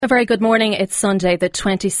A very good morning. It's Sunday, the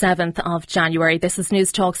 27th of January. This is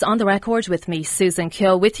News Talks on the Record with me, Susan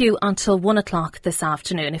Keogh, with you until 1 o'clock this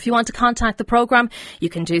afternoon. If you want to contact the programme, you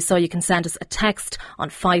can do so. You can send us a text on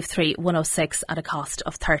 53106 at a cost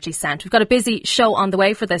of 30 cents. We've got a busy show on the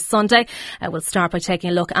way for this Sunday. We'll start by taking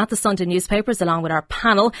a look at the Sunday newspapers along with our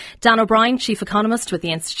panel. Dan O'Brien, Chief Economist with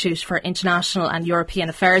the Institute for International and European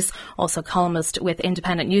Affairs, also columnist with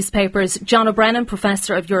independent newspapers. John O'Brennan,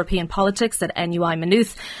 Professor of European Politics at NUI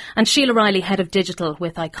Maynooth. And Sheila Riley, Head of Digital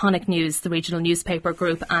with Iconic News, the regional newspaper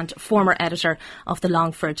group, and former editor of the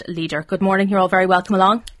Longford Leader. Good morning. You're all very welcome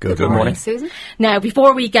along. Good morning, Susan. Now,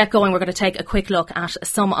 before we get going, we're going to take a quick look at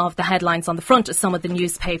some of the headlines on the front of some of the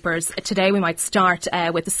newspapers. Today, we might start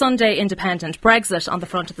with the Sunday Independent. Brexit on the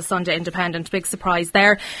front of the Sunday Independent. Big surprise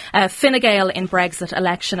there. Fine Gael in Brexit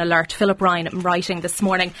election alert. Philip Ryan writing this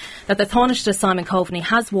morning that the Taoiseach Simon Coveney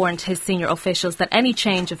has warned his senior officials that any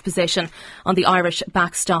change of position on the Irish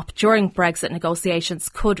backstop during Brexit negotiations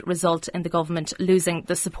could result in the government losing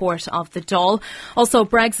the support of the Dáil. Also,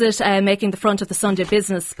 Brexit making the front of the Sunday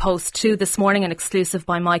Business Post too this morning, an exclusive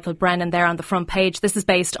by Michael Brennan there on the front page. This is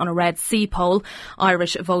based on a Red C poll.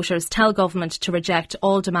 Irish voters tell government to reject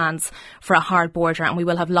all demands for a hard border, and we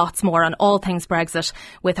will have lots more on all things Brexit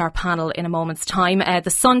with our panel in a moment's time.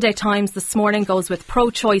 The Sunday Times this morning goes with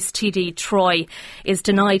pro-choice TD Troy is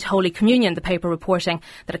denied Holy Communion, the paper reporting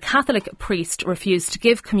that a Catholic priest refused to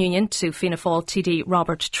give communion to Fianna Fáil TD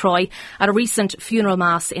Robert Troy at a recent funeral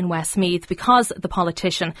mass in Westmeath because the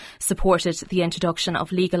politician supported the introduction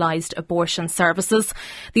of legalised abortion services.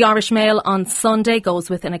 The Irish Mail on Sunday goes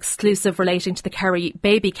with an exclusive relating to the Kerry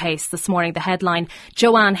baby case this morning. The headline,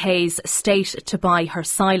 Joanne Hayes, State to buy her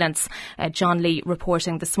silence. John Lee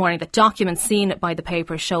reporting this morning that documents seen by the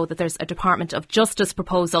paper show that there's a Department of Justice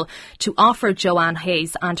proposal to offer Joanne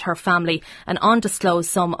Hayes and her family an undisclosed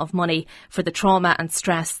sum of money for the trauma and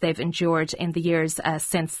stress they've endured in the years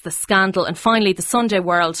since the scandal. And finally, the Sunday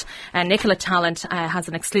World, Nicola Tallant has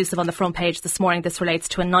an exclusive on the front page this morning. This relates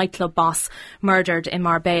to a nightclub boss murdered in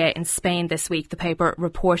Marbella in Spain this week. The paper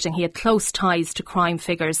reporting he had close ties to crime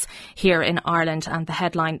figures here in Ireland, and the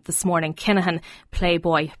headline this morning, Kinahan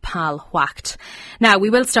Playboy pal whacked. Now, we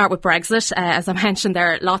will start with Brexit. As I mentioned,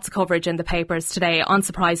 there are lots of coverage in the papers today,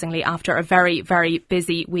 unsurprisingly, after a very, very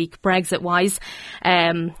busy week Brexit-wise.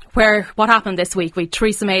 What happened this week? We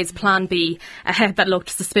Theresa May's Plan B that looked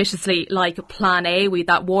suspiciously like Plan A. We had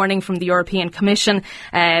that warning from the European Commission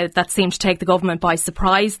that seemed to take the government by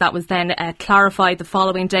surprise. That was then clarified the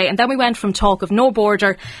following day. And then we went from talk of no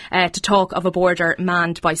border to talk of a border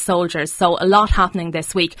manned by soldiers. So a lot happening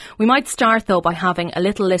this week. We might start, though, by having a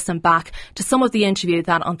little listen back to some of the interview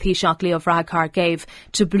that An Taoiseach Leo Varadkar gave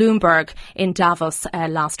to Bloomberg in Davos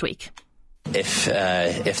last week.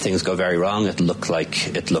 If things go very wrong, it looked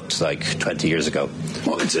like 20 years ago.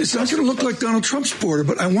 Well, it's not going to look like Donald Trump's border,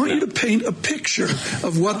 but I want you to paint a picture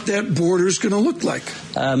of what that border is going to look like.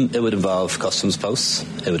 It would involve customs posts.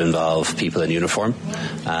 It would involve people in uniform,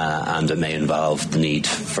 and it may involve the need,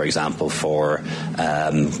 for example, for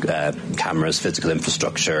cameras, physical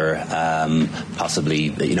infrastructure, possibly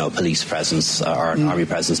police presence or an army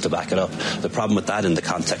presence to back it up. The problem with that, in the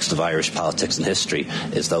context of Irish politics and history,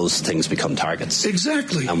 is those things become targets.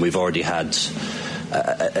 Exactly. And we've already had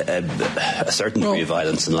a certain degree of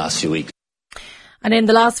violence in the last few weeks. And in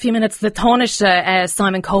the last few minutes, the Taoiseach,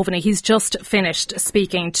 Simon Coveney, he's just finished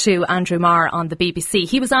speaking to Andrew Marr on the BBC.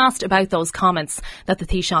 He was asked about those comments that the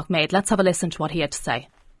Taoiseach made. Let's have a listen to what he had to say.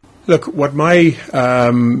 Look, what my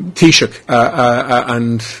Taoiseach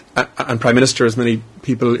and Prime Minister, as many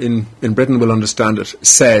people in Britain will understand it,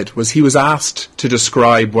 said was he was asked to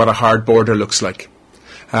describe what a hard border looks like.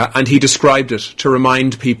 And he described it to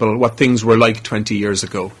remind people what things were like 20 years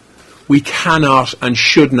ago. We cannot and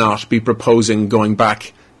should not be proposing going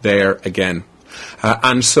back there again.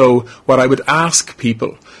 And so what I would ask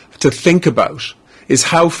people to think about is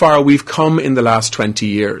how far we've come in the last 20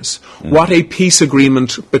 years. What a peace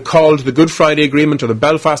agreement, called the Good Friday Agreement or the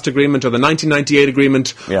Belfast Agreement or the 1998 Agreement,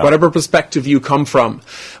 whatever perspective you come from,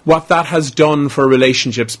 what that has done for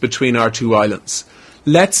relationships between our two islands.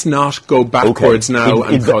 Let's not go backwards now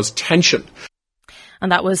and cause tension.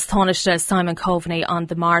 And that was Taoiseach Simon Coveney on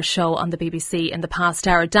the Marr Show on the BBC in the past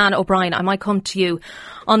hour. Dan O'Brien, I might come to you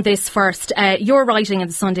on this first. You're writing in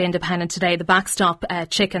the Sunday Independent today, the backstop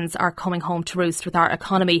chickens are coming home to roost with our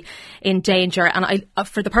economy in danger. And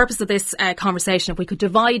for the purpose of this conversation, if we could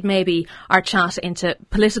divide maybe our chat into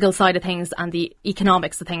political side of things and the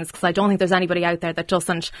economics of things, because I don't think there's anybody out there that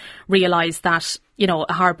doesn't realise that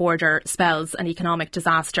a hard border spells an economic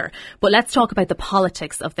disaster. But let's talk about the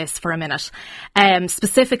politics of this for a minute,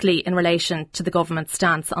 specifically in relation to the government's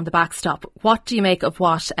stance on the backstop. What do you make of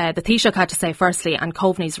what the Taoiseach had to say firstly and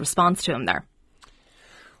Coveney's response to him there?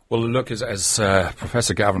 Well, look, as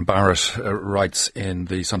Professor Gavin Barrett writes in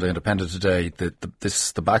the Sunday Independent today,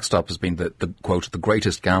 the backstop has been the quote, the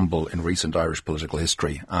greatest gamble in recent Irish political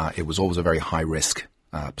history. It was always a very high risk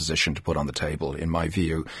position to put on the table. In my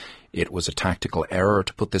view, it was a tactical error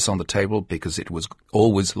to put this on the table because it was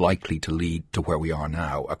always likely to lead to where we are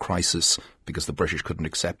now, a crisis, because the British couldn't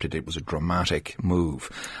accept it. It was a dramatic move,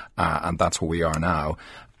 and that's where we are now.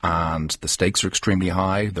 And the stakes are extremely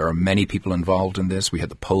high. There are many people involved in this. We had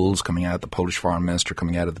the polls coming out, the Polish foreign minister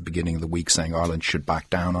coming out at the beginning of the week saying Ireland should back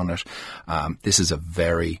down on it. This is a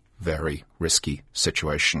very, very risky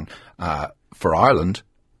situation for Ireland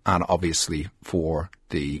and obviously for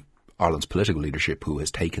Ireland's political leadership who has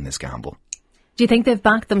taken this gamble. Do you think they've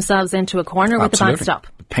backed themselves into a corner with the backstop?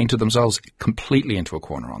 Painted themselves completely into a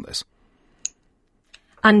corner on this.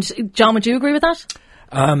 And John, would you agree with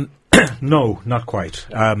that? No, not quite.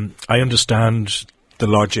 I understand the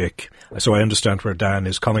logic, so I understand where Dan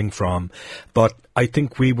is coming from, but I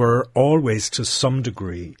think we were always, to some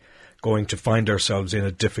degree, going to find ourselves in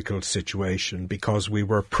a difficult situation because we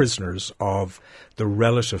were prisoners of the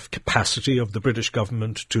relative capacity of the British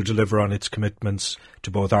government to deliver on its commitments to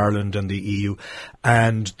both Ireland and the EU,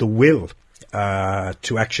 and the will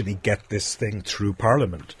to actually get this thing through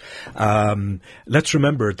Parliament. Let's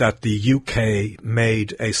remember that the UK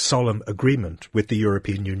made a solemn agreement with the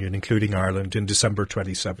European Union, including Ireland, in December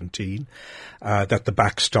 2017, that the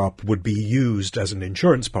backstop would be used as an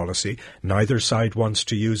insurance policy. Neither side wants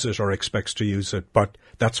to use it or expects to use it, but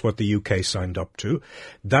that's what the UK signed up to.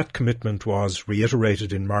 That commitment was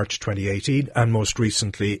reiterated in March 2018 and most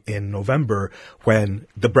recently in November when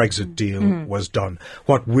the Brexit deal was done.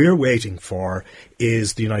 What we're waiting for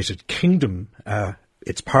is the United Kingdom,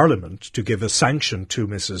 its Parliament, to give a sanction to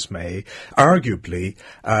Mrs May. Arguably,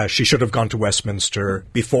 she should have gone to Westminster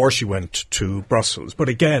before she went to Brussels. But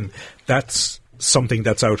again, that's something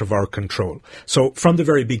that's out of our control. So from the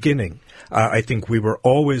very beginning, I think we were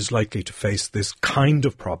always likely to face this kind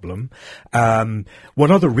of problem. One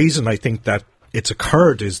other reason I think that it's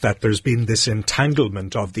occurred is that there's been this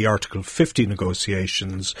entanglement of the Article 50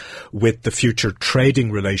 negotiations with the future trading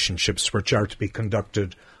relationships which are to be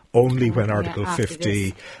conducted only when Article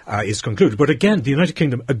 50 is concluded. But again, the United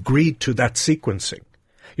Kingdom agreed to that sequencing.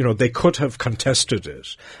 You know, they could have contested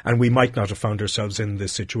it, and we might not have found ourselves in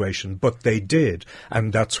this situation, but they did,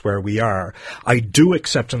 and that's where we are. I do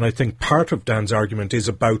accept, and I think part of Dan's argument is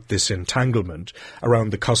about this entanglement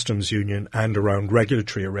around the customs union and around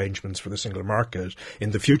regulatory arrangements for the single market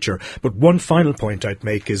in the future. But one final point I'd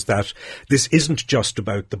make is that this isn't just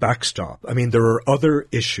about the backstop. I mean, there are other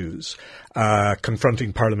issues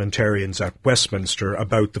confronting parliamentarians at Westminster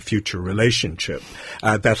about the future relationship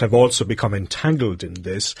that have also become entangled in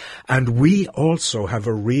this. And we also have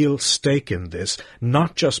a real stake in this,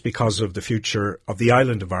 not just because of the future of the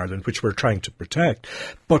island of Ireland, which we're trying to protect,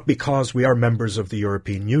 but because we are members of the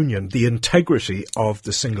European Union. The integrity of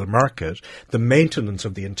the single market, the maintenance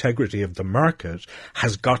of the integrity of the market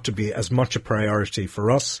has got to be as much a priority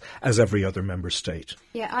for us as every other member state.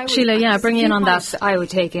 Sheila, bring in on that. I would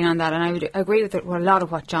take in on that, and I would agree with a lot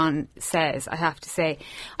of what John says, I have to say.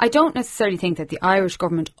 I don't necessarily think that the Irish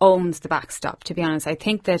government owns the backstop, to be honest. I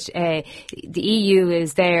think that the EU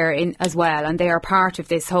is there as well, and they are part of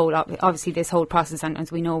this whole, obviously this whole process, and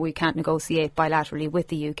as we know, we can't negotiate bilaterally with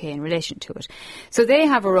the UK in relation to it. So they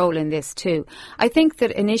have a role in this too. I think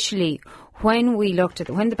that initially, when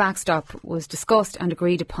the backstop was discussed and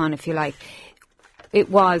agreed upon, if you like, it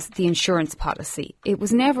was the insurance policy. It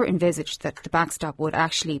was never envisaged that the backstop would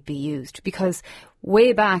actually be used, because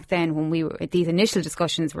way back then when these initial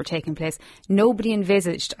discussions were taking place, nobody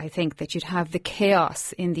envisaged, I think, that you'd have the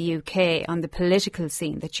chaos in the UK on the political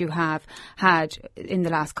scene that you have had in the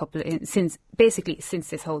last since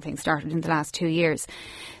this whole thing started in the last 2 years.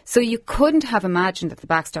 So you couldn't have imagined that the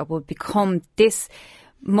backstop would become this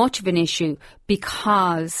much of an issue,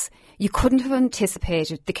 because you couldn't have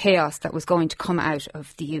anticipated the chaos that was going to come out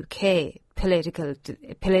of the UK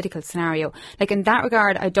political scenario. Like, in that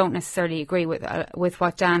regard, I don't necessarily agree with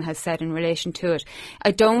what Dan has said in relation to it.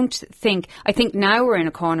 I think now we're in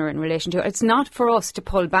a corner in relation to it. It's not for us to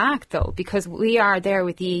pull back, though, because we are there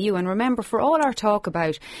with the EU. And remember, for all our talk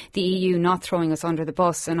about the EU not throwing us under the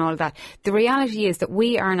bus and all that, the reality is that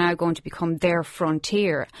we are now going to become their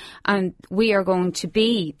frontier, and we are going to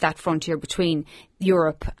be that frontier between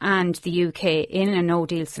Europe and the UK in a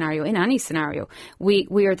no-deal scenario, in any scenario. We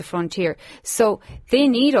are the frontier. So they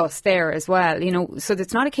need us there as well, you know. So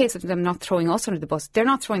it's not a case of them not throwing us under the bus. They're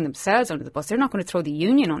not throwing themselves under the bus. They're not going to throw the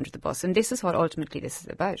union under the bus. And this is what ultimately this is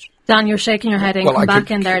about. Dan, you're shaking your head. Come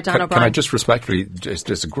back in there, Dan O'Brien. Can I just respectfully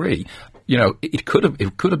disagree? You know, it could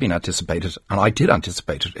have been anticipated, and I did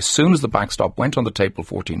anticipate it. As soon as the backstop went on the table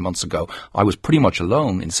 14 months ago, I was pretty much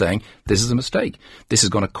alone in saying this is a mistake. This is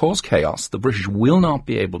going to cause chaos. The British will not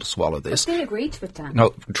be able to swallow this. But they agreed to it, Dan.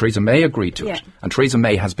 No, Theresa May agreed to it. And Theresa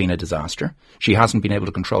May has been a disaster. She hasn't been able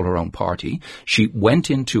to control her own party. She went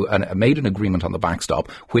into made an agreement on the backstop,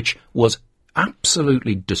 which was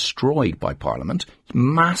absolutely destroyed by Parliament.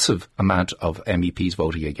 Massive amount of MEPs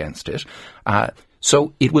voting against it.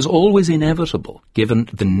 So it was always inevitable, given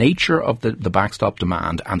the nature of the backstop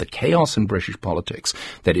demand and the chaos in British politics,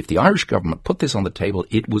 that if the Irish government put this on the table,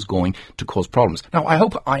 it was going to cause problems. Now, I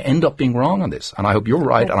hope I end up being wrong on this, and I hope you're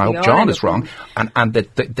right, and I hope John is wrong, and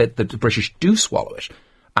that the British do swallow it.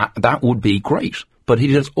 That would be great. But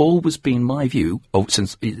it has always been my view, over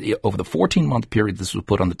the 14-month period this was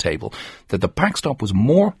put on the table, that the backstop was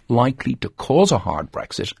more likely to cause a hard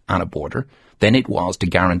Brexit and a border than it was to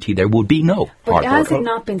guarantee there would be no hard border. But has it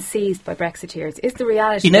not been seized by Brexiteers? Is the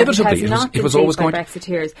reality inevitably, that it has not been seized by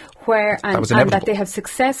Brexiteers, and that they have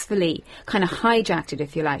successfully kind of hijacked it,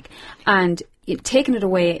 if you like, and taken it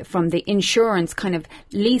away from the insurance kind of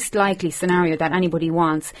least likely scenario that anybody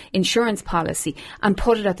wants, insurance policy, and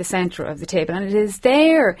put it at the centre of the table. And it is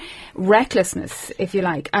their recklessness, if you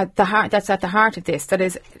like, that's at the heart of this, that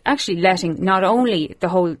is actually letting not only the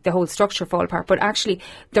whole structure fall apart, but actually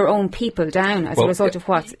their own people down as a result of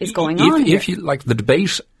what is going on here. If you like the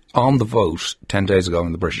debate on the vote 10 days ago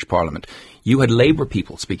in the British Parliament, you had Labour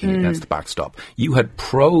people speaking against the backstop. You had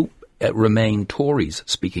Remain Tories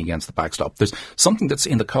speaking against the backstop. There's something that's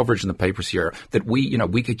in the coverage in the papers here that we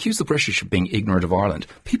accuse the British of being ignorant of Ireland.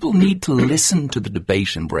 People need to listen to the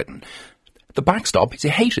debate in Britain. The backstop is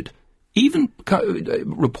hated. Even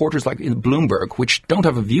reporters like in Bloomberg, which don't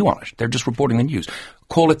have a view on it, they're just reporting the news,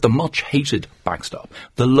 call it the much hated backstop,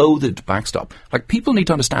 the loathed backstop. Like, people need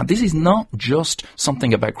to understand this is not just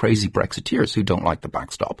something about crazy Brexiteers who don't like the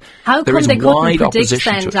backstop. How come they couldn't predict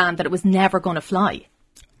then, Dan, that it was never going to fly?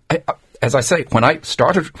 As I say, when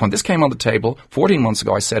this came on the table 14 months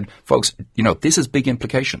ago, I said, folks, this has big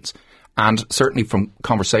implications. And certainly from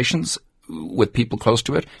conversations with people close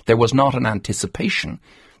to it, there was not an anticipation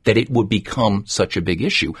that it would become such a big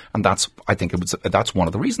issue. And that's one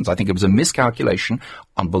of the reasons. I think it was a miscalculation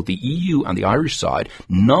on both the EU and the Irish side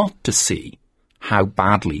not to see how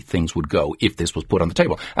badly things would go if this was put on the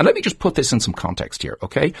table. And let me just put this in some context here,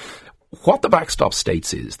 okay? What the backstop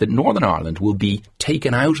states is that Northern Ireland will be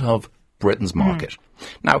taken out of Britain's market.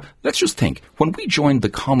 Now, let's just think. When we joined the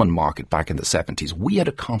common market back in the 70s, we had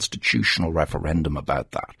a constitutional referendum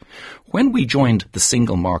about that. When we joined the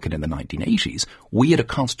single market in the 1980s, we had a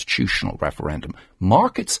constitutional referendum.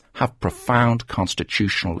 Markets have profound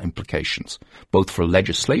constitutional implications, both for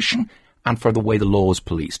legislation and for the way the law is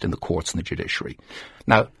policed in the courts and the judiciary.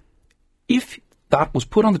 Now, if that was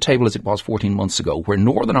put on the table as it was 14 months ago, where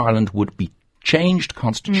Northern Ireland would be changed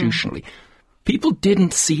constitutionally, people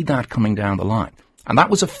didn't see that coming down the line. And that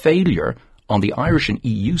was a failure on the Irish and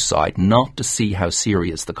EU side not to see how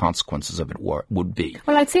serious the consequences of it would be.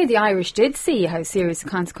 Well, I'd say the Irish did see how serious the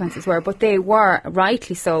consequences were, but they were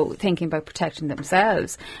rightly so thinking about protecting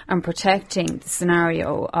themselves and protecting the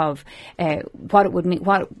scenario of what it would mean,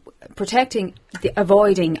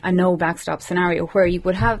 avoiding a no backstop scenario where you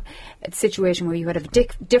would have a situation where you would have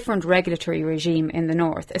a different regulatory regime in the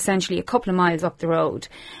north, essentially a couple of miles up the road,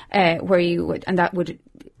 where you would, and that would,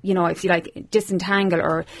 if you like, disentangle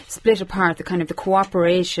or split apart the kind of the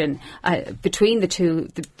cooperation between the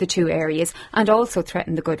two areas, and also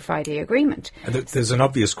threaten the Good Friday Agreement. And there's an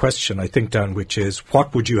obvious question, I think, Dan, which is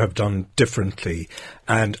what would you have done differently,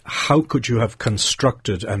 and how could you have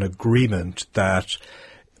constructed an agreement that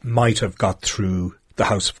might have got through the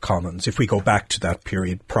House of Commons if we go back to that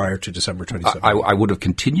period prior to December 27th? I would have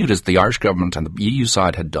continued as the Irish government and the EU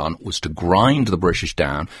side had done, was to grind the British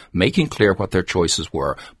down, making clear what their choices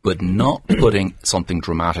were, but not putting something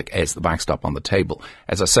dramatic as the backstop on the table.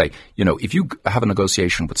 As I say, if you have a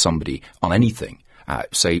negotiation with somebody on anything,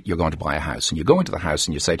 say you're going to buy a house, and you go into the house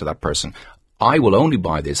and you say to that person, I will only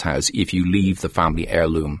buy this house if you leave the family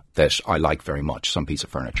heirloom that I like very much, some piece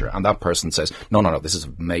of furniture. And that person says, no, this is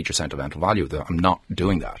a major sentimental value. I'm not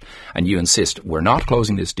doing that. And you insist, we're not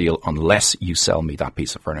closing this deal unless you sell me that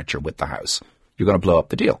piece of furniture with the house. You're going to blow up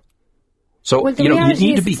the deal. So, well, you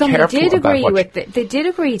need to be careful about what... They did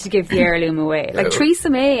agree to give the heirloom away. Like, Theresa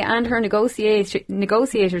May and her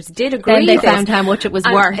negotiators did agree. Then they found how much it was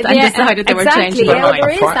worth and decided they were changing their mind.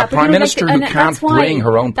 A Prime Minister who can't bring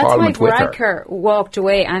her own Parliament with her. That's why Varadkar walked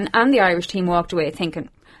away and the Irish team walked away thinking,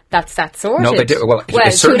 that's that sorted. No, they did. Well,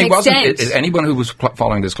 it certainly wasn't. Anyone who was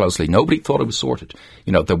following this closely, nobody thought it was sorted.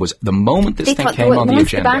 There was the moment this thing came on the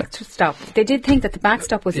agenda. They did think that the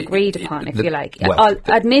backstop was agreed upon, if you like.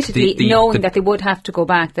 Admittedly, knowing that they would have to go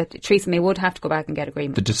back, that Theresa May would have to go back and get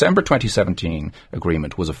agreement. The December 2017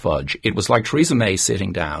 agreement was a fudge. It was like Theresa May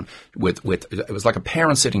sitting down with it was like a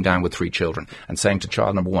parent sitting down with 3 children and saying to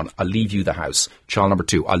child number 1, I'll leave you the house. Child number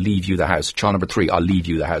 2, I'll leave you the house. Child number 3, I'll leave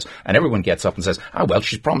you the house. And everyone gets up and says, well,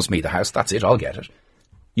 she's promised me the house, that's it, I'll get it.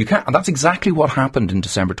 You can't, and that's exactly what happened in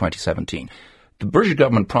December 2017. The British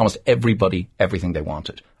government promised everybody everything they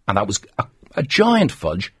wanted, and that was a giant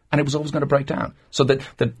fudge, and it was always going to break down. So the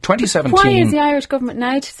 2017... Why is the Irish government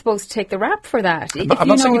now supposed to take the rap for that, if you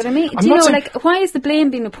know what I mean? Why is the blame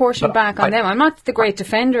being apportioned back on them? I'm not the great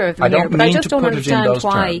defender of them here, but I just don't understand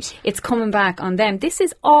why it's coming back on them. This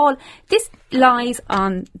lies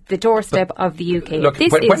on the doorstep of the UK. Look,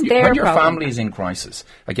 when your family is in crisis,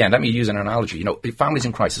 again, let me use an analogy. If family's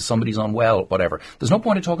in crisis, somebody's unwell, whatever, there's no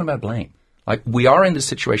point in talking about blame. Like, we are in this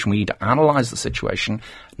situation, we need to analyse the situation,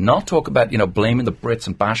 not talk about, blaming the Brits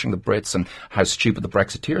and bashing the Brits and how stupid the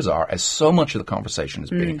Brexiteers are, as so much of the conversation has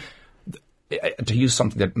been. To use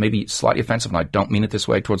something that may be slightly offensive, and I don't mean it this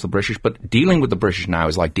way towards the British, but dealing with the British now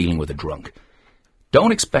is like dealing with a drunk.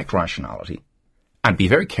 Don't expect rationality, and be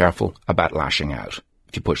very careful about lashing out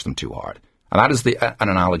if you push them too hard. And that is an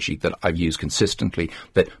analogy that I've used consistently,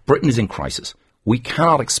 that Britain is in crisis. We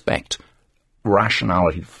cannot expect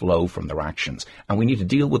rationality to flow from their actions, and we need to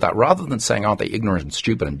deal with that rather than saying, aren't they ignorant and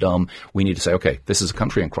stupid and dumb? We need to say, okay, this is a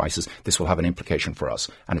country in crisis, this will have an implication for us.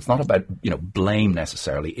 And it's not about blame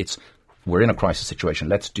necessarily, it's we're in a crisis situation,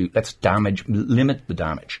 let's limit the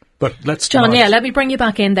damage. But John, let me bring you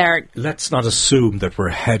back in there. Let's not assume that we're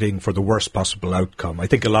heading for the worst possible outcome. I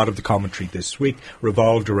think a lot of the commentary this week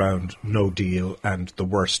revolved around no deal and the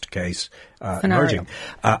worst case emerging.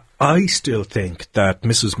 I still think that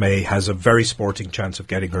Mrs May has a very sporting chance of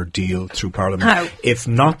getting her deal through Parliament. How? If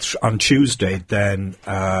not on Tuesday, then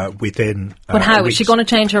within But how? Is she going to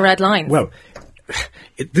change her red lines? Well,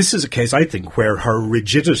 this is a case, I think, where her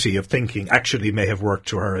rigidity of thinking actually may have worked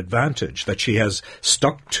to her advantage, that she has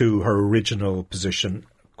stuck to her original position,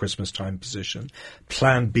 Christmas time position.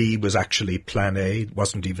 Plan B was actually Plan A, it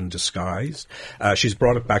wasn't even disguised. She's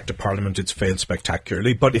brought it back to Parliament, it's failed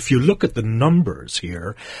spectacularly. But if you look at the numbers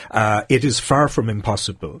here, it is far from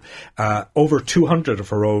impossible. Over 200 of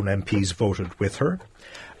her own MPs voted with her.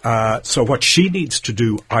 So what she needs to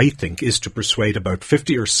do, I think, is to persuade about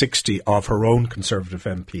 50 or 60 of her own Conservative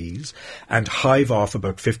MPs and hive off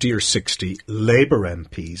about 50 or 60 Labour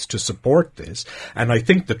MPs to support this. And I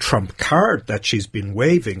think the trump card that she's been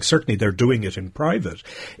waving, certainly they're doing it in private,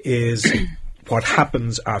 is what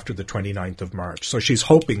happens after the 29th of March. So she's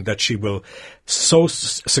hoping that she will so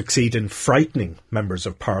succeed in frightening members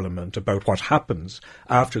of Parliament about what happens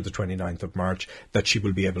after the 29th of March that she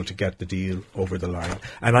will be able to get the deal over the line.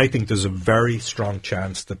 And I think there's a very strong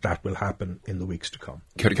chance that that will happen in the weeks to come.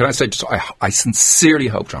 Can I say, I sincerely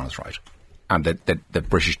hope John is right, and that the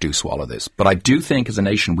British do swallow this. But I do think as a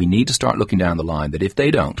nation we need to start looking down the line that if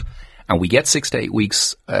they don't, and we get 6 to 8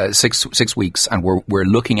 weeks, 6 weeks, and we're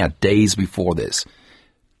looking at days before this,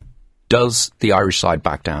 does the Irish side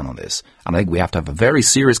back down on this? And I think we have to have a very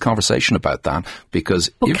serious conversation about that, because...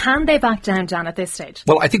 But can they back down, Dan, at this stage?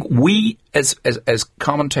 Well, I think we, as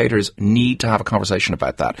commentators, need to have a conversation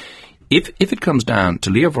about that. If it comes down to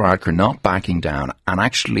Leo Varadkar not backing down and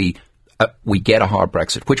actually... we get a hard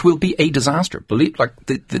Brexit, which will be a disaster.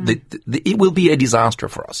 It will be a disaster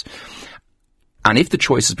for us. And if the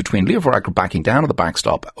choice is between Leo Varadkar backing down on the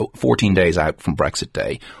backstop 14 days out from Brexit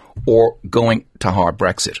Day or going to hard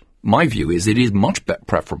Brexit, my view is it is much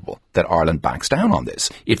preferable that Ireland backs down on this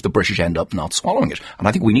if the British end up not swallowing it. And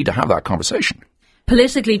I think we need to have that conversation.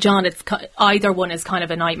 Politically, John, either one is kind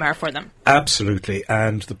of a nightmare for them. Absolutely,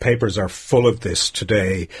 and the papers are full of this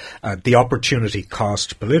today. The opportunity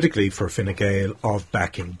cost politically for Fine Gael of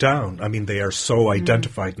backing down. I mean, they are so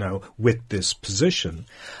identified now with this position,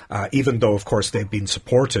 even though, of course, they've been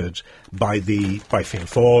supported by Fianna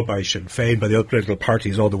Fáil, by Sinn Féin, by the other political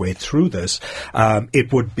parties all the way through this.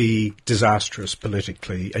 It would be disastrous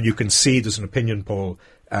politically, and you can see there's an opinion poll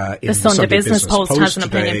in the Sunday Business Post has an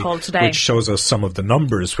opinion poll today, which shows us some of the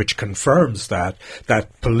numbers, which confirms that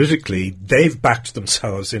politically they've backed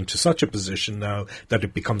themselves into such a position now that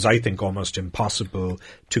it becomes, I think, almost impossible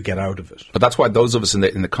to get out of it. But that's why those of us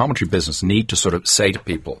in the commentary business need to sort of say to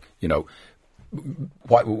people,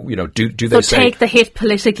 what, do they say, take the hit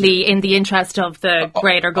politically in the interest of the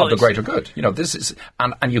greater good? Of the greater good. This is,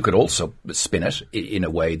 and you could also spin it in a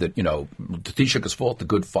way that, the Taoiseach has fought the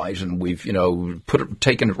good fight and we've,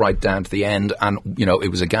 taken it right down to the end, and, it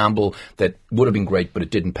was a gamble that would have been great, but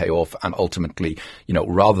it didn't pay off, and ultimately,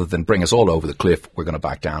 rather than bring us all over the cliff, we're going to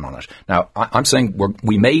back down on it. Now, I'm saying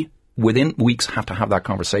we may, within weeks, have to have that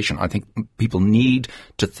conversation. I think people need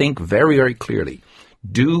to think very, very clearly.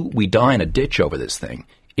 Do we die in a ditch over this thing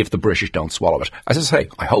if the British don't swallow it? As I say,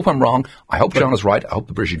 I hope I'm wrong. I hope John is right. I hope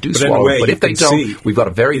the British do swallow it. But if they don't, we've got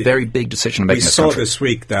a very, very big decision to make in this country. We saw this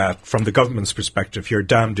week that, from the government's perspective, you're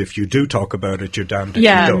damned if you do talk about it, you're damned if you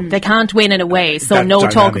don't. They can't win in a way. So that no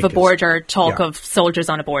talk of a border, talk of soldiers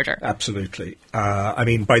on a border. Absolutely.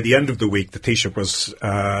 By the end of the week, the Taoiseach was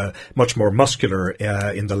much more muscular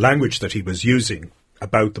in the language that he was using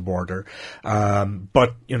about the border.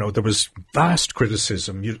 But, there was vast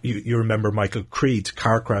criticism. You remember Michael Creed's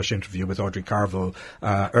car crash interview with Audrey Carville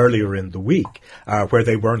earlier in the week, where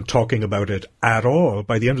they weren't talking about it at all.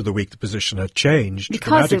 By the end of the week, the position had changed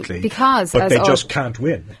dramatically. But they just can't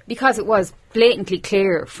win. Because it was blatantly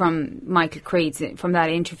clear from Michael Creed's, from that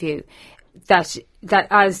interview, that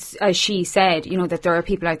as she said, that there are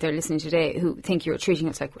people out there listening today who think you're treating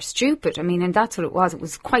us like we're stupid. And that's what it was. It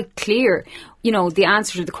was quite clear, the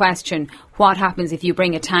answer to the question, what happens if you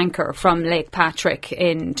bring a tanker from Lake Patrick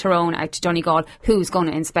in Tyrone out to Donegal? Who's going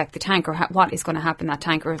to inspect the tanker? What is going to happen to that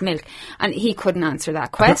tanker of milk? And he couldn't answer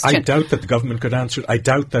that question. I doubt that the government could answer it. I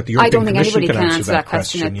doubt that the European Commission can answer that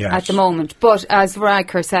question at the moment. But as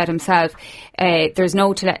Varadkar said himself, there's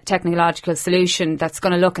no technological solution that's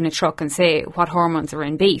going to look in a truck and say what hormones are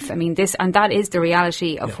in beef. That is the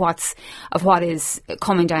reality of what is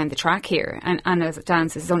coming down the track here. And as it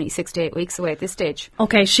stands, it's only 6 to 8 weeks away at this stage.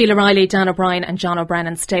 OK, Sheila Riley, Dan O'Brien and John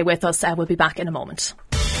O'Brennan, stay with us. We'll be back in a moment.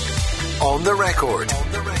 On the record.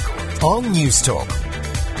 On Newstalk.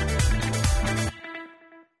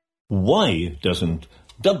 Why doesn't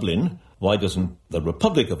the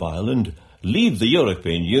Republic of Ireland leave the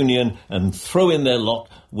European Union and throw in their lot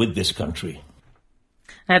with this country?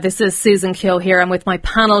 This is Susan Keogh here. I'm with my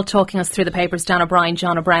panel talking us through the papers, Dan O'Brien,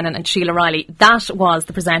 John O'Brennan and Sheila Riley. That was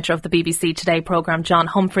the presenter of the BBC Today programme, John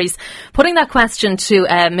Humphreys, putting that question to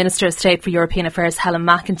Minister of State for European Affairs, Helen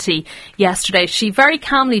McEntee, yesterday. She very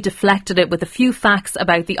calmly deflected it with a few facts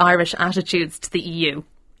about the Irish attitudes to the EU.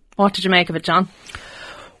 What did you make of it, John?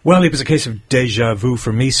 Well, it was a case of déjà vu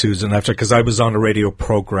for me, Susan, because I was on a radio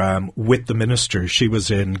programme with the minister. She was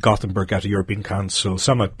in Gothenburg at a European Council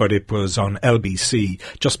summit, but it was on LBC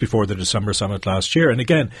just before the December summit last year. And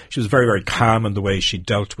again, she was very, very calm in the way she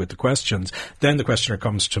dealt with the questions. Then the questioner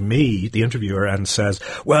comes to me, the interviewer, and says,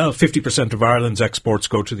 well, 50% of Ireland's exports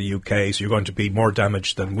go to the UK, so you're going to be more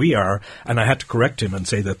damaged than we are. And I had to correct him and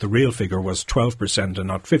say that the real figure was 12% and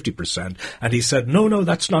not 50%. And he said, no,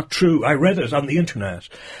 that's not true. I read it on the internet.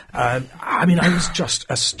 I was just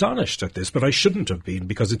astonished at this, but I shouldn't have been,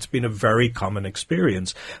 because it's been a very common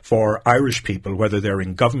experience for Irish people, whether they're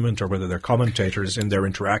in government or whether they're commentators, in their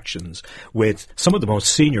interactions with some of the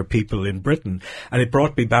most senior people in Britain. And it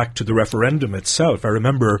brought me back to the referendum itself. I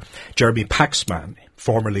remember Jeremy Paxman,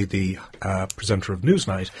 formerly the presenter of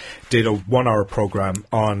Newsnight, did a 1-hour programme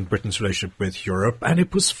on Britain's relationship with Europe, and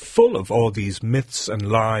it was full of all these myths and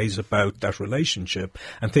lies about that relationship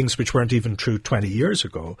and things which weren't even true 20 years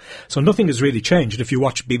ago. So nothing has really changed. If you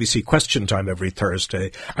watch BBC Question Time every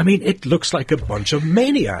Thursday, it looks like a bunch of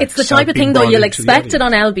maniacs. It's the type of thing, though, you'll expect it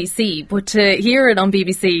on LBC, but to hear it on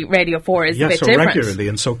BBC Radio 4 is a bit different. Yes, so regularly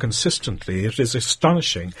and so consistently. It is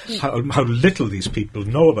astonishing how little these people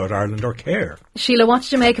know about Ireland or care. Sheila, what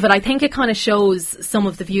did you make of it? I think it kind of shows some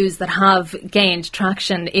of the views that have gained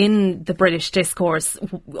traction in the British discourse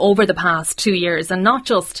over the past 2 years, and not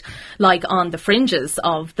just like on the fringes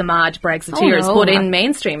of the mad Brexiteers, but in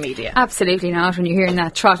mainstream media. Absolutely not. When you're hearing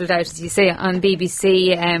that trotted out, as you say, on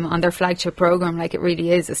BBC, on their flagship programme, it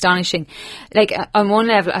really is astonishing. On one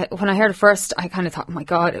level, when I heard it first, I kind of thought, oh my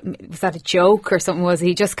God, was that a joke or something? Was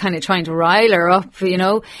he just kind of trying to rile her up,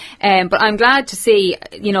 But I'm glad to see,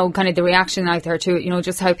 kind of the reaction out there to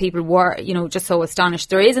just how people were, just so astonished.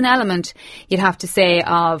 There is an element, you'd have to say,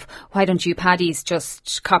 of why don't you paddies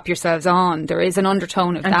just cop yourselves on? There is an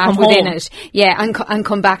undertone of that within it. Yeah, and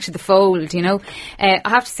come back to the fold, I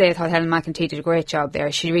have to say, I thought Helen McEntee did a great job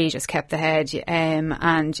there. She really just kept the head,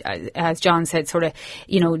 and as John said, sort of,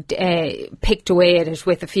 picked away at it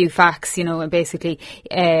with a few facts, and basically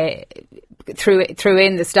threw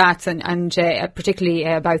in the stats and particularly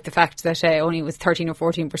about the fact that only was 13 or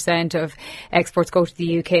 14% of exports go to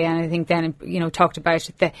the UK, and I think then talked about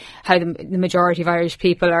how the majority of Irish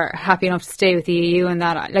people are happy enough to stay with the EU, and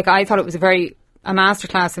that I thought it was a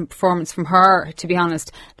masterclass in performance from her, to be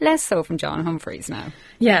honest. Less so from John Humphreys now.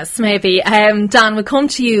 Yes, maybe. Dan, we'll come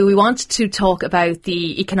to you. We wanted to talk about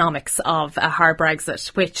the economics of a hard Brexit,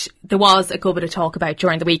 which there was a good bit of talk about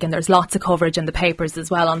during the week, and there's lots of coverage in the papers as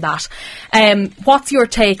well on that. What's your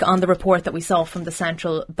take on the report that we saw from the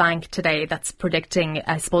Central Bank today that's predicting,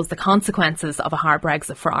 I suppose, the consequences of a hard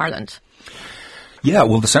Brexit for Ireland? Yeah,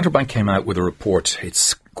 well, the Central Bank came out with a report,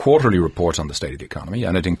 its quarterly report on the state of the economy,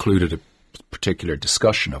 and it included a particular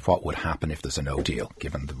discussion of what would happen if there's a no deal,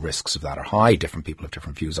 given the risks of that are high. Different people have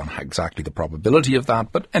different views on exactly the probability of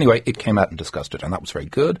that. But anyway, it came out and discussed it, and that was very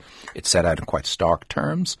good. It set out in quite stark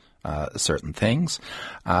terms certain things.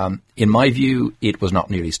 In my view, it was not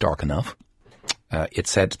nearly stark enough. It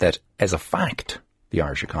said that, as a fact, the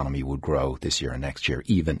Irish economy would grow this year and next year,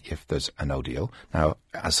 even if there's a no deal. Now,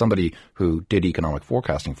 as somebody who did economic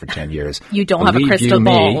forecasting for 10 years... You don't have a crystal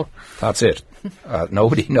ball. That's it.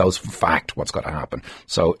 Nobody knows for fact what's going to happen.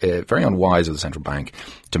 So very unwise of the Central Bank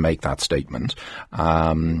to make that statement.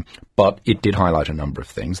 But it did highlight a number of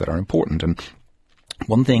things that are important. And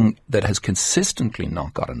one thing that has consistently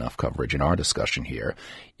not got enough coverage in our discussion here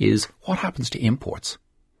is what happens to imports.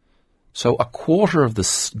 So a quarter of the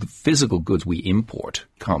physical goods we import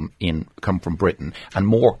come from Britain, and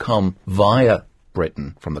more come via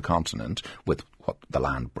Britain from the continent with the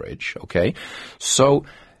land bridge, okay? So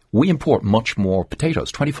we import much more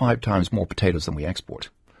potatoes, 25 times more potatoes than we export.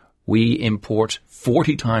 We import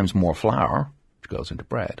 40 times more flour, which goes into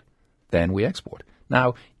bread, than we export.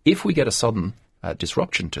 Now, if we get a sudden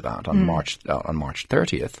disruption to that on March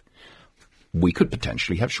 30th, we could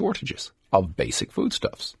potentially have shortages of basic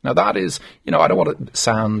foodstuffs. Now that is, I don't want to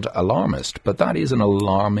sound alarmist, but that is an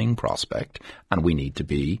alarming prospect, and we need to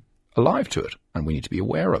be alive to it, and we need to be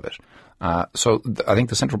aware of it. So I think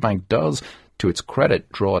the Central Bank does, to its credit,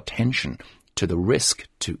 draw attention to the risk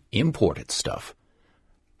to import its stuff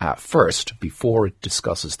first before it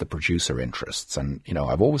discusses the producer interests. And,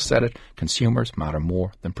 I've always said it, consumers matter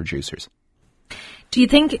more than producers. Do you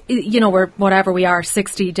think, we're whatever we are,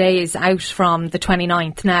 60 days out from the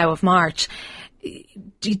 29th now of March,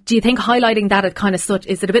 do you think highlighting that at kind of such,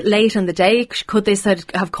 is it a bit late in the day? Could this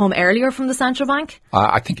have come earlier from the Central Bank?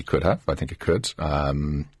 I think it could have. I think it could. I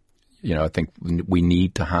think we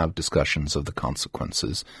need to have discussions of the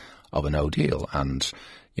consequences of a no deal. And,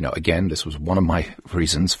 again, this was one of my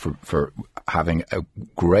reasons for having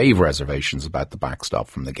grave reservations about the backstop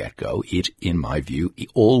from the get-go. It, in my view,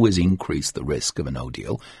 always increased the risk of a no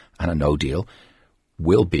deal, and a no deal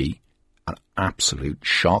will be an absolute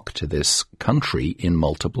shock to this country in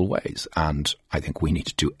multiple ways. And I think we need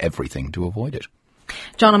to do everything to avoid it.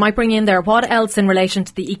 John, I might bring you in there. What else in relation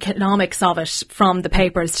to the economics of it from the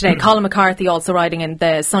papers today? Colin McCarthy also writing in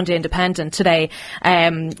the Sunday Independent today,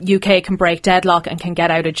 UK can break deadlock and can get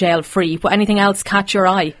out of jail free. But anything else catch your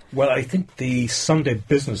eye? Well, I think the Sunday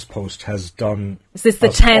Business Post has done... Is this the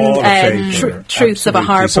 10 truths of a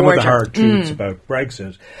hard border? Some of the hard truths about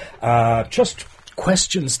Brexit. Just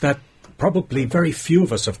questions that probably very few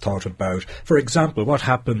of us have thought about. For example, what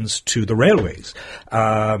happens to the railways?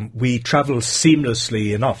 We travel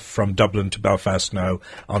seamlessly enough from Dublin to Belfast now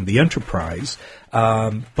on the Enterprise,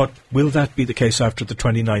 but will that be the case after the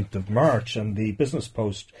 29th of March? And the Business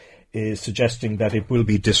Post is suggesting that it will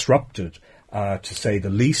be disrupted, to say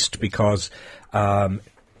the least, because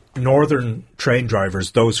northern train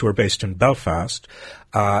drivers, those who are based in Belfast,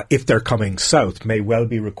 if they're coming south, may well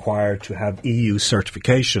be required to have EU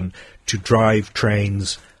certification to drive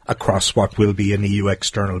trains across what will be an EU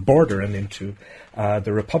external border and into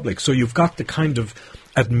the Republic. So you've got the kind of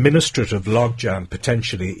administrative logjam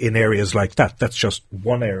potentially in areas like that. That's just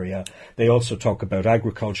one area. They also talk about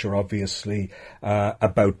agriculture, obviously,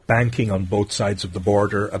 about banking on both sides of the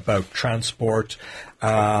border, about transport,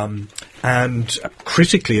 and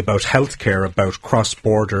critically about healthcare, about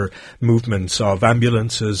cross-border movements of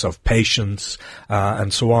ambulances, of patients,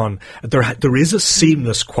 and so on. There is a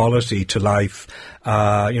seamless quality to life,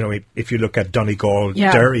 if you look at Donegal,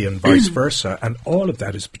 Derry and vice versa, and all of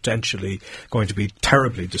that is potentially going to be terrible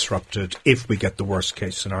terribly disrupted if we get the worst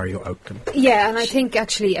case scenario outcome. Yeah, and I think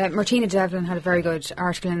actually Martina Devlin had a very good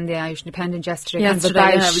article in the Irish Independent yesterday. It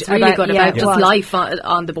was really good about just life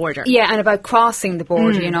on the border. Yeah, and about crossing the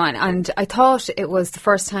border, you know, and I thought it was the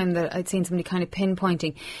first time that I'd seen somebody kind of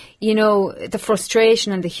pinpointing, you know, the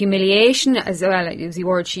frustration and the humiliation as well, it was the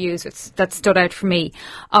word she used, that stood out for me,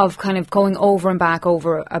 of kind of going over and back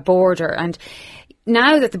over a border. And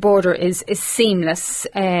now that the border is seamless,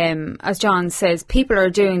 as John says, people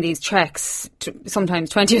are doing these treks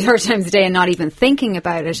sometimes 20 or 30 times a day and not even thinking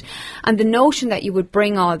about it. And the notion that you would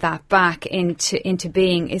bring all that back into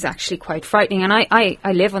being is actually quite frightening. And I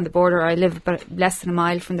live on the border. I live about less than a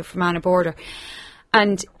mile from the Fermanagh border.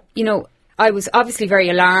 And, you know, I was obviously very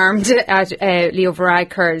alarmed at Leo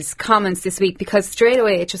Varadkar's comments this week, because straight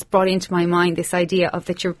away it just brought into my mind this idea of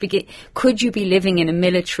that could you be living in a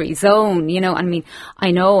military zone? You know, I mean, I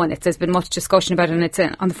know, and there's been much discussion about it, and it's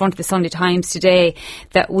on the front of the Sunday Times today,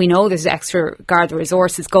 that we know there's extra Garda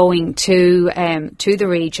resources going to the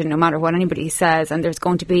region, no matter what anybody says, and there's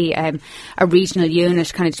going to be a regional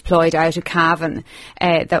unit kind of deployed out of Cavan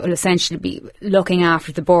that will essentially be looking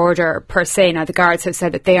after the border per se. Now, the Guards have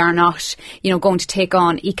said that they are not, you know, going to take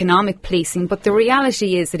on economic policing. But the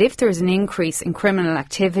reality is that if there's an increase in criminal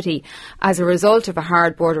activity as a result of a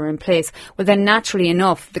hard border in place, well, then naturally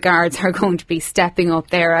enough, the Guards are going to be stepping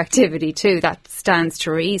up their activity too. That stands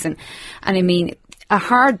to reason. And I mean, a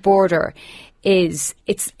hard border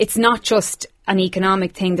it's not just an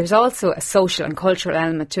economic thing. There's also a social and cultural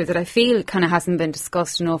element to it that I feel kind of hasn't been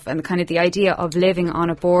discussed enough, and kind of the idea of living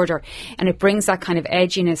on a border, and it brings that kind of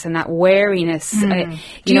edginess and that wariness. Do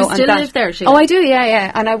you still live there, Sheila? Oh, I do,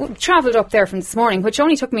 yeah. And I travelled up there from this morning, which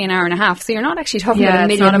only took me an hour and a half, so you're not actually talking about a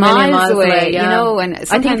million miles away, you know. And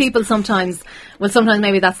I think people sometimes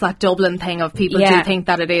maybe that's that Dublin thing of people do think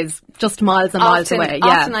that it is just miles and miles away.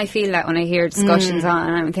 Yeah. Often I feel that when I hear discussions on,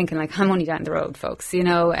 and I'm thinking like, I'm only down the road, folks, you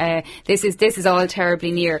know, this is all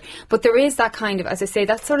terribly near. But there is that kind of, as I say,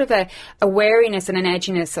 that sort of a wariness and an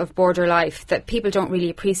edginess of border life that people don't really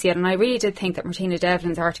appreciate. And I really did think that Martina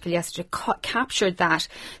Devlin's article yesterday captured that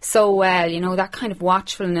so well, you know, that kind of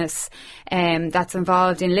watchfulness that's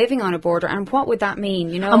involved in living on a border. And what would that mean,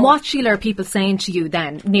 you know? And what, Sheila, are people saying to you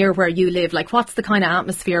then, near where you live? Like, what's the kind of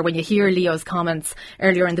atmosphere when you hear Leo's comments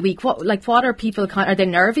earlier in the week? What are people, are they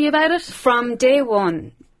nervy about it? From day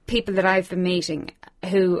one, people that I've been meeting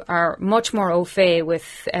who are much more au fait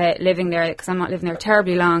with living there, because I'm not living there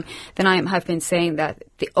terribly long, than I have been saying that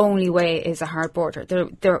the only way is a hard border.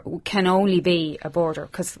 There can only be a border,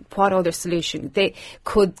 because what other solution they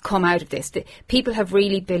could come out of this? People have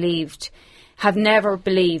really have never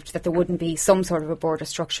believed that there wouldn't be some sort of a border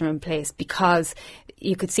structure in place, because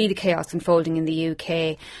you could see the chaos unfolding in the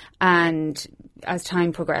UK, and as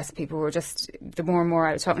time progressed, people were just, the more and more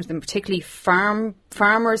I was talking to them, particularly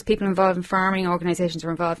farmers, people involved in farming, organisations who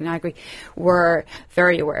are involved in agri, were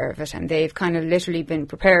very aware of it, and they've kind of literally been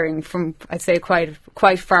preparing from, I'd say, quite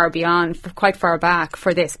far back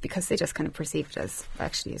for this, because they just kind of perceived it as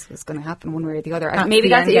actually it was going to happen one way or the other. Maybe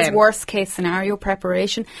that is worst case scenario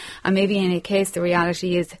preparation, and maybe in a case the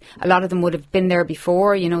reality is a lot of them would have been there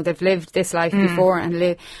before, you know, they've lived this life before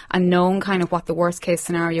and known kind of what the worst case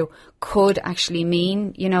scenario could actually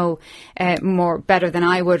mean, you know, better than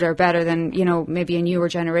I would, or better than, you know, maybe a newer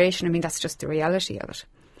generation. I mean, that's just the reality of it.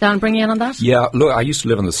 Dan, bring you in on that? Yeah, look, I used to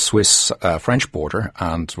live on the Swiss-French border,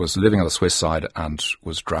 and was living on the Swiss side and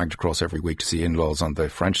was dragged across every week to see in-laws on the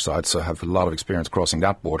French side, so I have a lot of experience crossing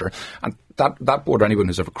that border. And that border, anyone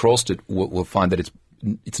who's ever crossed it will find that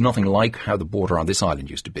it's nothing like how the border on this island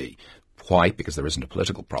used to be. Why? Because there isn't a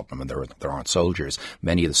political problem and there aren't soldiers.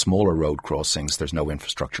 Many of the smaller road crossings, there's no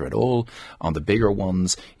infrastructure at all. On the bigger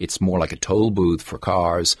ones, it's more like a toll booth for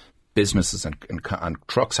cars. Businesses and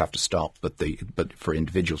trucks have to stop, but for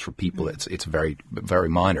individuals, for people, it's very, very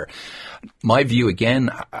minor. My view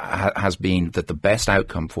again has been that the best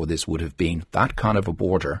outcome for this would have been that kind of a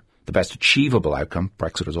border. The best achievable outcome,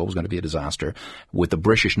 Brexit is always going to be a disaster, with the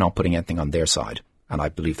British not putting anything on their side. And I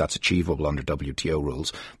believe that's achievable under WTO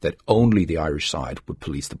rules, that only the Irish side would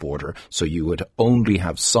police the border. So you would only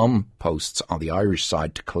have some posts on the Irish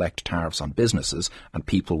side to collect tariffs on businesses, and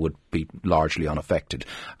people would be largely unaffected.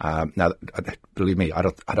 Now, believe me, I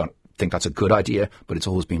don't think that's a good idea, but it's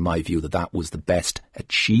always been my view that that was the best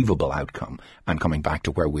achievable outcome. And coming back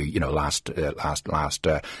to where we, you know, last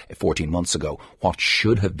 14 months ago, what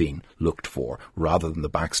should have been looked for rather than the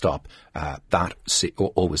backstop, that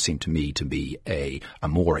always seemed to me to be a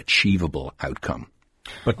more achievable outcome.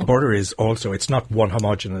 But the border is also, it's not one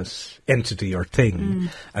homogenous entity or thing.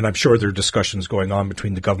 And I'm sure there are discussions going on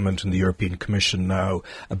between the government and the European Commission now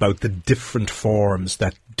about the different forms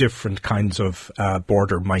that different kinds of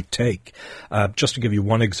border might take. Just to give you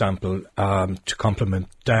one example, to complement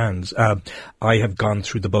Dan's, I have gone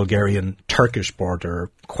through the Bulgarian-Turkish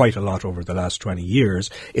border quite a lot over the last 20 years.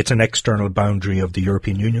 It's an external boundary of the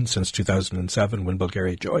European Union since 2007 when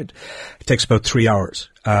Bulgaria joined. It takes about 3 hours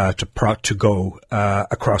to go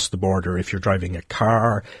across the border if you're driving a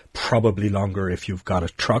car, probably longer if you've got a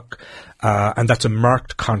truck. And that's a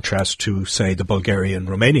marked contrast to, say, the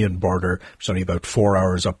Bulgarian-Romanian border. It's only about 4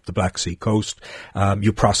 hours up the Black Sea coast.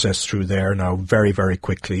 You process through there now very, very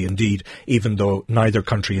quickly. Indeed, even though neither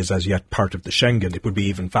country is as yet part of the Schengen, it would be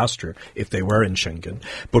even faster if they were in Schengen.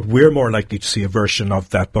 But we're more likely to see a version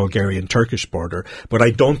of that Bulgarian-Turkish border. But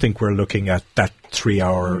I don't think we're looking at that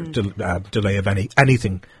 3-hour delay of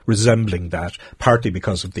anything resembling that, partly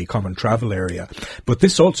because of the common travel area. But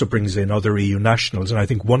this also brings in other EU nationals, and I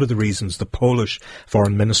think one of the reasons the Polish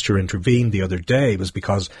foreign minister intervened the other day was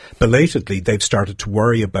because belatedly they've started to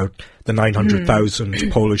worry about the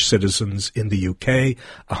 900,000 Polish citizens in the UK,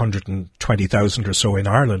 120,000 or so in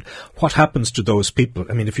Ireland. What happens to those people?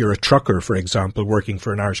 I mean, if you're a trucker, for example, working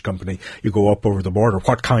for an Irish company, you go up over the border,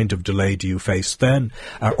 what kind of delay do you face then?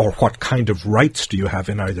 Or what kind of rights do you have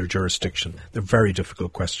in either jurisdiction? They're very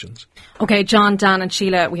difficult questions. OK, John, Dan and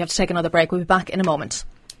Sheila, we have to take another break. We'll be back in a moment.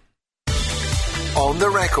 On the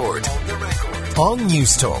record. On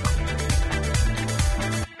News Talk.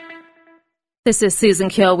 This is Susan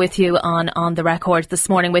Keogh with you on the record this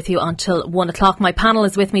morning, with you until 1 o'clock. My panel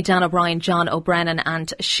is with me, Dan O'Brien, John O'Brennan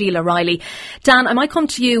and Sheila Riley. Dan, I might come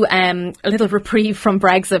to you, a little reprieve from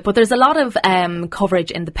Brexit, but there's a lot of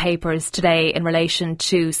coverage in the papers today in relation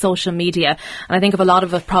to social media. And I think a lot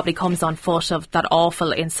of it probably comes on foot of that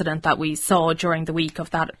awful incident that we saw during the week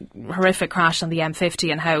of that horrific crash on the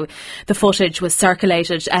M50 and how the footage was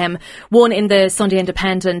circulated. One in the Sunday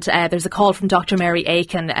Independent, there's a call from Dr. Mary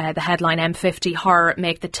Aiken, the headline M50. Horror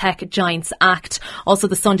make the tech giants act. Also,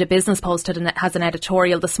 the Sunday Business Post has an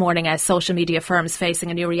editorial this morning, social media firms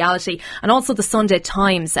facing a new reality. And also the Sunday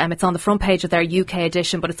Times, it's on the front page of their UK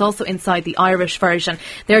edition, but it's also inside the Irish version.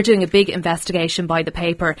 They're doing a big investigation by the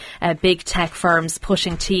paper, big tech firms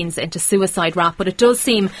pushing teens into suicide rap. But it does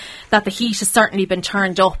seem that the heat has certainly been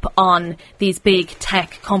turned up on these big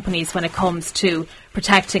tech companies when it comes to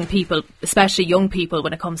protecting people, especially young people,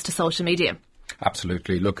 when it comes to social media.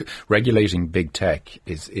 Absolutely. Look, regulating big tech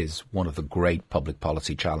is one of the great public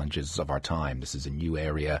policy challenges of our time. This is a new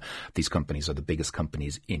area. These companies are the biggest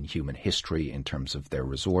companies in human history in terms of their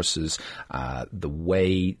resources, the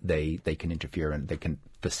way they can interfere and they can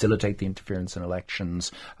facilitate the interference in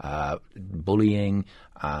elections, bullying,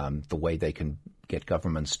 the way they can get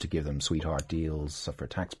governments to give them sweetheart deals for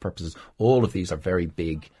tax purposes. All of these are very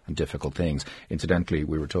big and difficult things. Incidentally,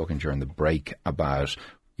 we were talking during the break about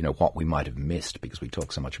what we might have missed because we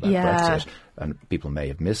talk so much about Brexit, and people may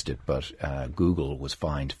have missed it, but Google was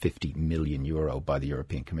fined €50 million by the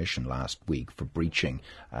European Commission last week for breaching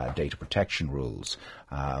data protection rules.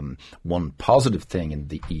 One positive thing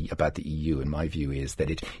about the EU, in my view, is that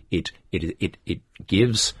it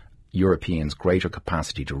gives Europeans greater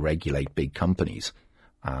capacity to regulate big companies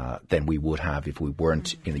than we would have if we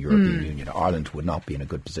weren't in the European Union. Ireland would not be in a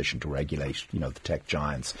good position to regulate, the tech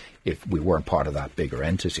giants if we weren't part of that bigger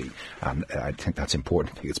entity. And I think that's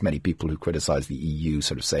important because many people who criticise the EU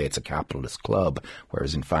sort of say it's a capitalist club,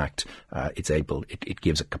 whereas in fact it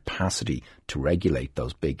gives a capacity to regulate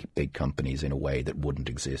those big companies in a way that wouldn't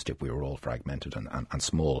exist if we were all fragmented and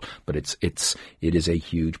small. But it is a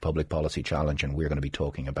huge public policy challenge, and we're going to be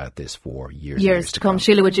talking about this for years to come.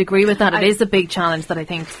 Sheila, would you agree with that? It is a big challenge that I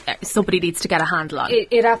think somebody needs to get a handle on.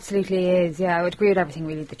 It absolutely is, yeah. I would agree with everything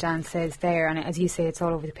really that Dan says there, and as you say, it's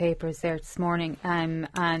all over the papers there this morning. On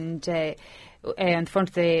the front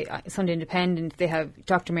of the Sunday Independent, they have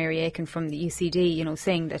Dr. Mary Aiken from the UCD,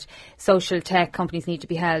 saying that social tech companies need to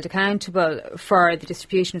be held accountable for the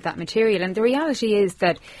distribution of that material. And the reality is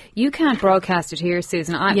that you can't broadcast it here,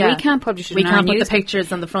 Susan. We can't publish it. We can't put the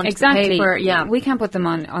pictures on the front of the paper. Yeah, we can't put them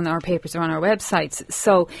on our papers or on our websites.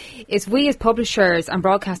 So, if we as publishers and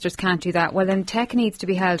broadcasters can't do that, well, then tech needs to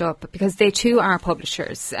be held up because they too are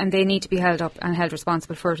publishers and they need to be held up and held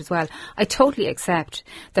responsible for it as well. I totally accept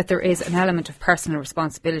that there is an element of personal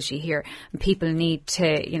responsibility here, and people need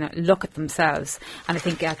to, look at themselves. And I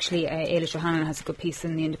think actually Eilish O'Hanlon has a good piece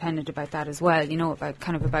in The Independent about that as well.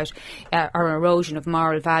 About our erosion of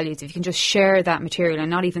moral values. If you can just share that material and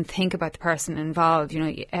not even think about the person involved,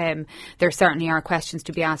 there certainly are questions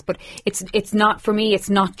to be asked. But it's not, for me, it's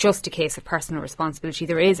not just a case of personal responsibility.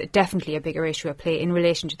 There is definitely a bigger issue at play in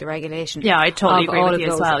relation to the regulation. Yeah, I totally agree with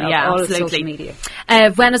you as well. Yeah, all absolutely. of social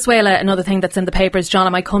media. Venezuela, another thing that's in the papers. John, I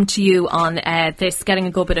might come to you on this, getting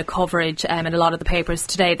a good bit of coverage in a lot of the papers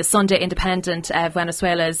today. The Sunday Independent,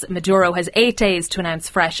 Venezuela's Maduro has 8 days to announce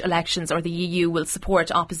fresh elections, or the EU will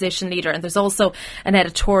support opposition leader. And there's also an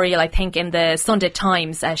editorial, I think, in the Sunday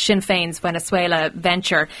Times. Sinn Féin's Venezuela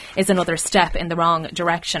venture is another step in the wrong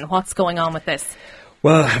direction. What's going on with this?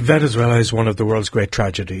 Well, Venezuela is one of the world's great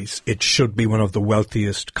tragedies. It should be one of the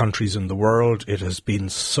wealthiest countries in the world. It has been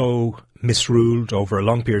so misruled over a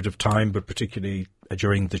long period of time, but particularly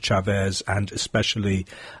during the Chavez and especially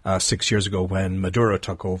 6 years ago when Maduro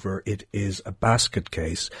took over. It is a basket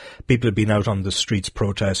case. People have been out on the streets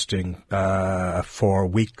protesting for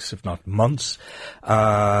weeks, if not months.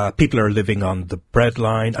 People are living on the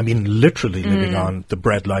breadline. I mean, literally living on the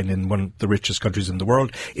breadline in one of the richest countries in the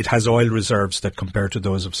world. It has oil reserves that compare to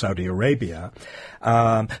those of Saudi Arabia.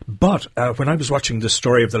 But when I was watching the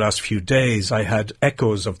story of the last few days, I had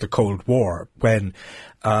echoes of the Cold War when,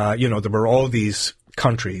 there were all these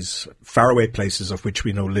countries, faraway places of which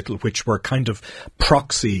we know little, which were kind of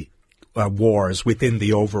proxy wars within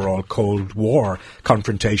the overall Cold War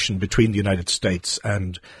confrontation between the United States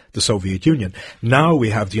and the Soviet Union. Now we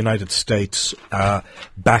have the United States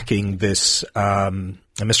backing this,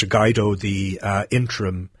 Mr. Guaido, the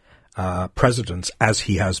interim president, as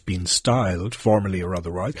he has been styled, formally or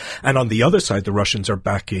otherwise. And on the other side, the Russians are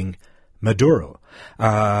backing Maduro.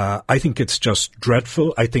 I think it's just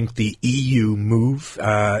dreadful. I think the EU move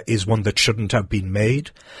is one that shouldn't have been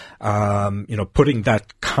made. Putting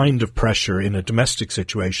that kind of pressure in a domestic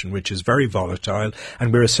situation, which is very volatile,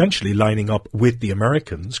 and we're essentially lining up with the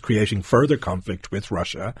Americans, creating further conflict with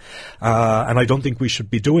Russia. And I don't think we should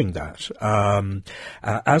be doing that.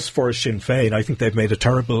 As for Sinn Féin, I think they've made a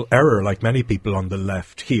terrible error, like many people on the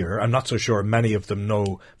left here. I'm not so sure many of them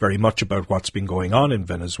know very much about what's been going on in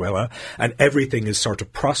Venezuela, and everything is sort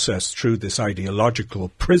of processed through this ideological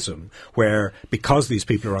prism where, because these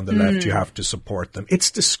people are on the left, you have to support them. It's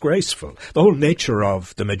disgraceful. The whole nature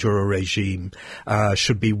of the Maduro regime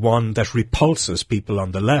should be one that repulses people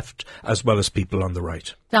on the left as well as people on the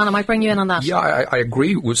right. Dan, I might bring you in on that. Yeah, I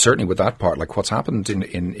agree certainly with that part. Like, what's happened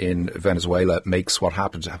in Venezuela makes what's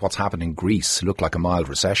happened in Greece look like a mild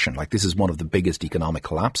recession. Like, this is one of the biggest economic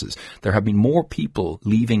collapses. There have been more people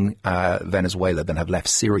leaving Venezuela than have left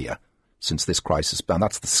Syria since this crisis, and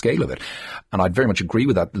that's the scale of it. And I'd very much agree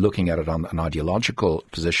with that, looking at it on an ideological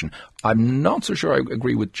position. I'm not so sure I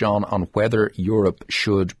agree with John on whether Europe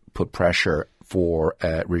should put pressure for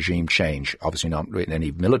regime change, obviously not in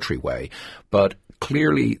any military way, but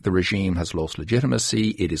clearly the regime has lost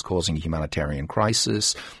legitimacy. It is causing a humanitarian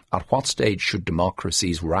crisis. At what stage should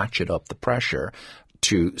democracies ratchet up the pressure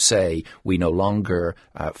to say we no longer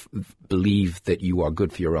believe that you are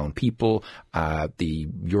good for your own people? The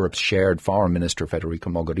Europe's shared foreign minister,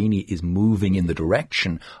 Federica Mogherini, is moving in the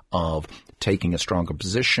direction of taking a stronger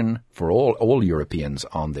position for all Europeans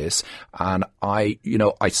on this. And I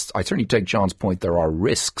certainly take John's point. There are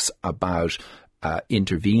risks about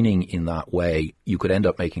intervening in that way. You could end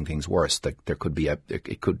up making things worse. There could be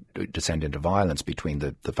it could descend into violence between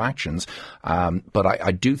the factions. But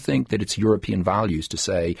I do think that it's European values to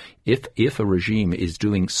say if a regime is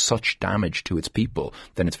doing such damage to its people,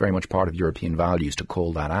 then it's very much part of European values to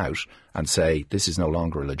call that out and say this is no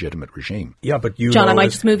longer a legitimate regime. Yeah, but John, I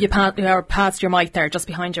might just move you past your mic there, just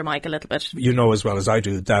behind your mic a little bit. You know as well as I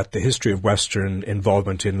do that the history of Western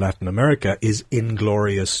involvement in Latin America is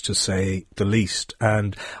inglorious, to say the least.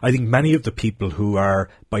 And I think many of the people who are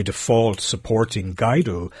by default supporting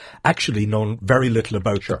Guaido actually know very little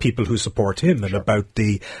about the people who support him and about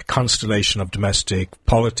the constellation of domestic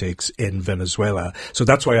politics in Venezuela. So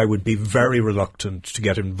that's why I would be very reluctant to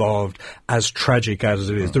get involved, as tragic as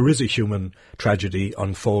it is. There is a human tragedy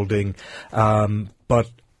unfolding, but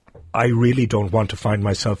I really don't want to find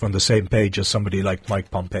myself on the same page as somebody like Mike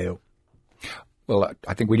Pompeo. Well,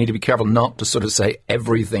 I think we need to be careful not to sort of say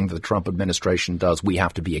everything that the Trump administration does, we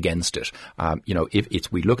have to be against it.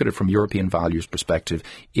 If we look at it from European values perspective,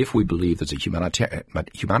 if we believe there's a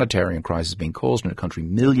humanitarian crisis being caused in a country,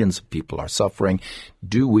 millions of people are suffering,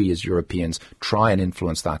 do we as Europeans try and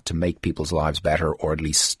influence that to make people's lives better or at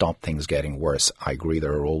least stop things getting worse? I agree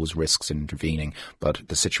there are always risks in intervening, but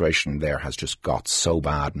the situation there has just got so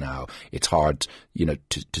bad now. It's hard,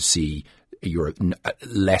 to see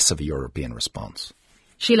less of a European response.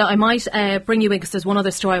 Sheila, I might bring you in because there's one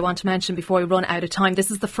other story I want to mention before we run out of time.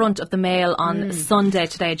 This is the front of the Mail on Sunday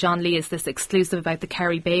today. John Lee is this exclusive about the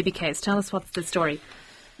Kerry baby case. Tell us what's the story.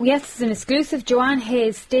 Yes, it's an exclusive. Joanne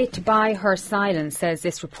Hayes' state to buy her silence, says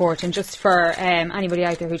this report. And just for anybody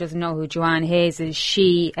out there who doesn't know who Joanne Hayes is,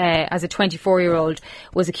 she, as a 24-year-old,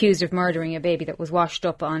 was accused of murdering a baby that was washed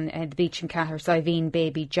up on the beach in Cathersiveen,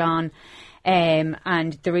 baby John.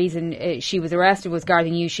 And the reason she was arrested was Garda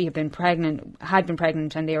knew she had been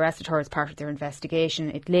pregnant, and they arrested her as part of their investigation.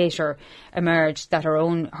 It later emerged that her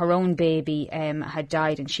own baby had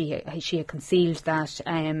died, and she had concealed that.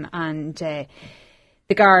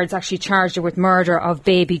 The guards actually charged her with murder of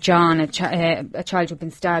baby John, a child who had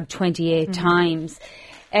been stabbed 28 times.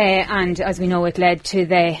 And as we know, it led to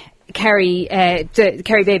the Kerry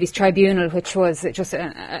Babies Tribunal, which was just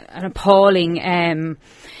an appalling...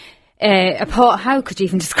 how could you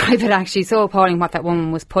even describe it, actually? So appalling what that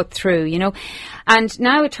woman was put through, you know. And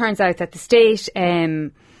now it turns out that the state...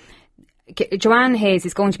 Joanne Hayes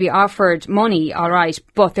is going to be offered money, all right,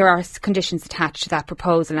 but there are conditions attached to that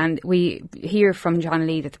proposal. And we hear from John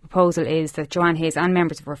Lee that the proposal is that Joanne Hayes and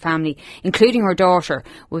members of her family, including her daughter,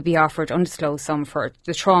 will be offered undisclosed sum for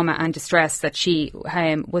the trauma and distress that she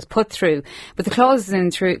was put through. But the clauses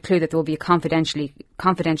include that there will be a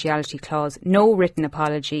confidentiality clause, no written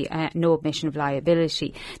apology, no admission of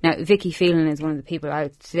liability. Now, Vicky Phelan is one of the people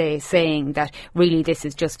out today saying that really this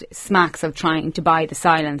is just smacks of trying to buy the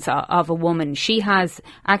silence of a woman. She has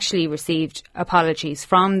actually received apologies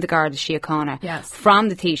from the Garda Síochána, from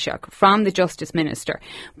the Taoiseach, from the Justice Minister,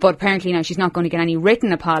 but apparently now she's not going to get any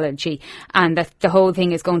written apology, and that the whole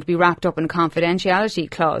thing is going to be wrapped up in a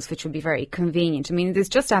confidentiality clause, which would be very convenient. I mean, there's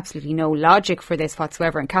just absolutely no logic for this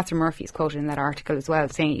whatsoever, and Catherine Murphy is quoted in that article as well,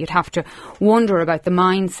 saying you'd have to wonder about the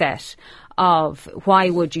mindset of why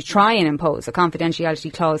would you try and impose a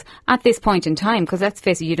confidentiality clause at this point in time, because let's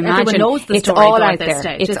face it, you'd imagine it's all out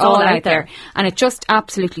there. It's all out there. And it just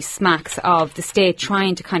absolutely smacks of the state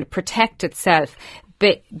trying to kind of protect itself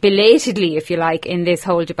belatedly, if you like, in this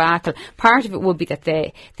whole debacle. Part of it would be that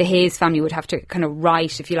the Hayes family would have to kind of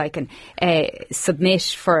write, if you like, and submit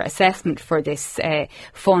for assessment for this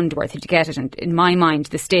fund worth to get it. And in my mind,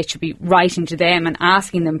 the state should be writing to them and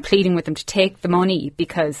asking them, pleading with them to take the money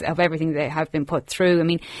because of everything they have been put through. I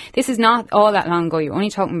mean, this is not all that long ago. You're only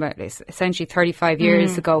talking about this essentially 35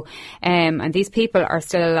 years ago. And these people are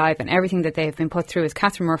still alive, and everything that they have been put through, as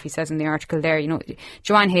Catherine Murphy says in the article there, you know,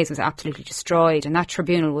 Joanne Hayes was absolutely destroyed, and that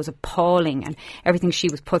tribunal was appalling, and everything she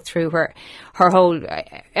was put through, her whole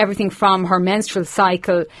everything from her menstrual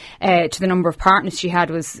cycle to the number of partners she had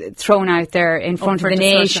was thrown out there in front of the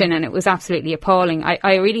nation, and it was absolutely appalling.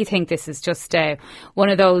 I really think this is just one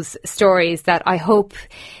of those stories that I hope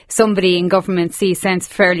somebody in government sees sense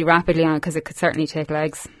fairly rapidly on, because it could certainly take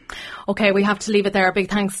legs. OK, we have to leave it there. Big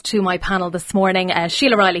thanks to my panel this morning.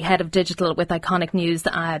 Sheila Riley, Head of Digital with Iconic News,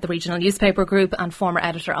 the regional newspaper group, and former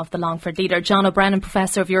editor of the Longford Leader. John O'Brennan,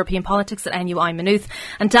 Professor of European Politics at NUI Maynooth,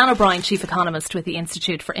 and Dan O'Brien, Chief Economist with the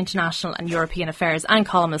Institute for International and European Affairs and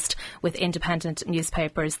columnist with Independent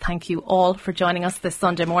Newspapers. Thank you all for joining us this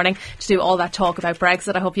Sunday morning to do all that talk about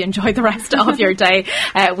Brexit. I hope you enjoy the rest of your day.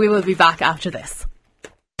 We will be back after this.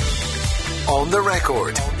 On the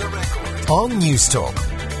record. On News Talk.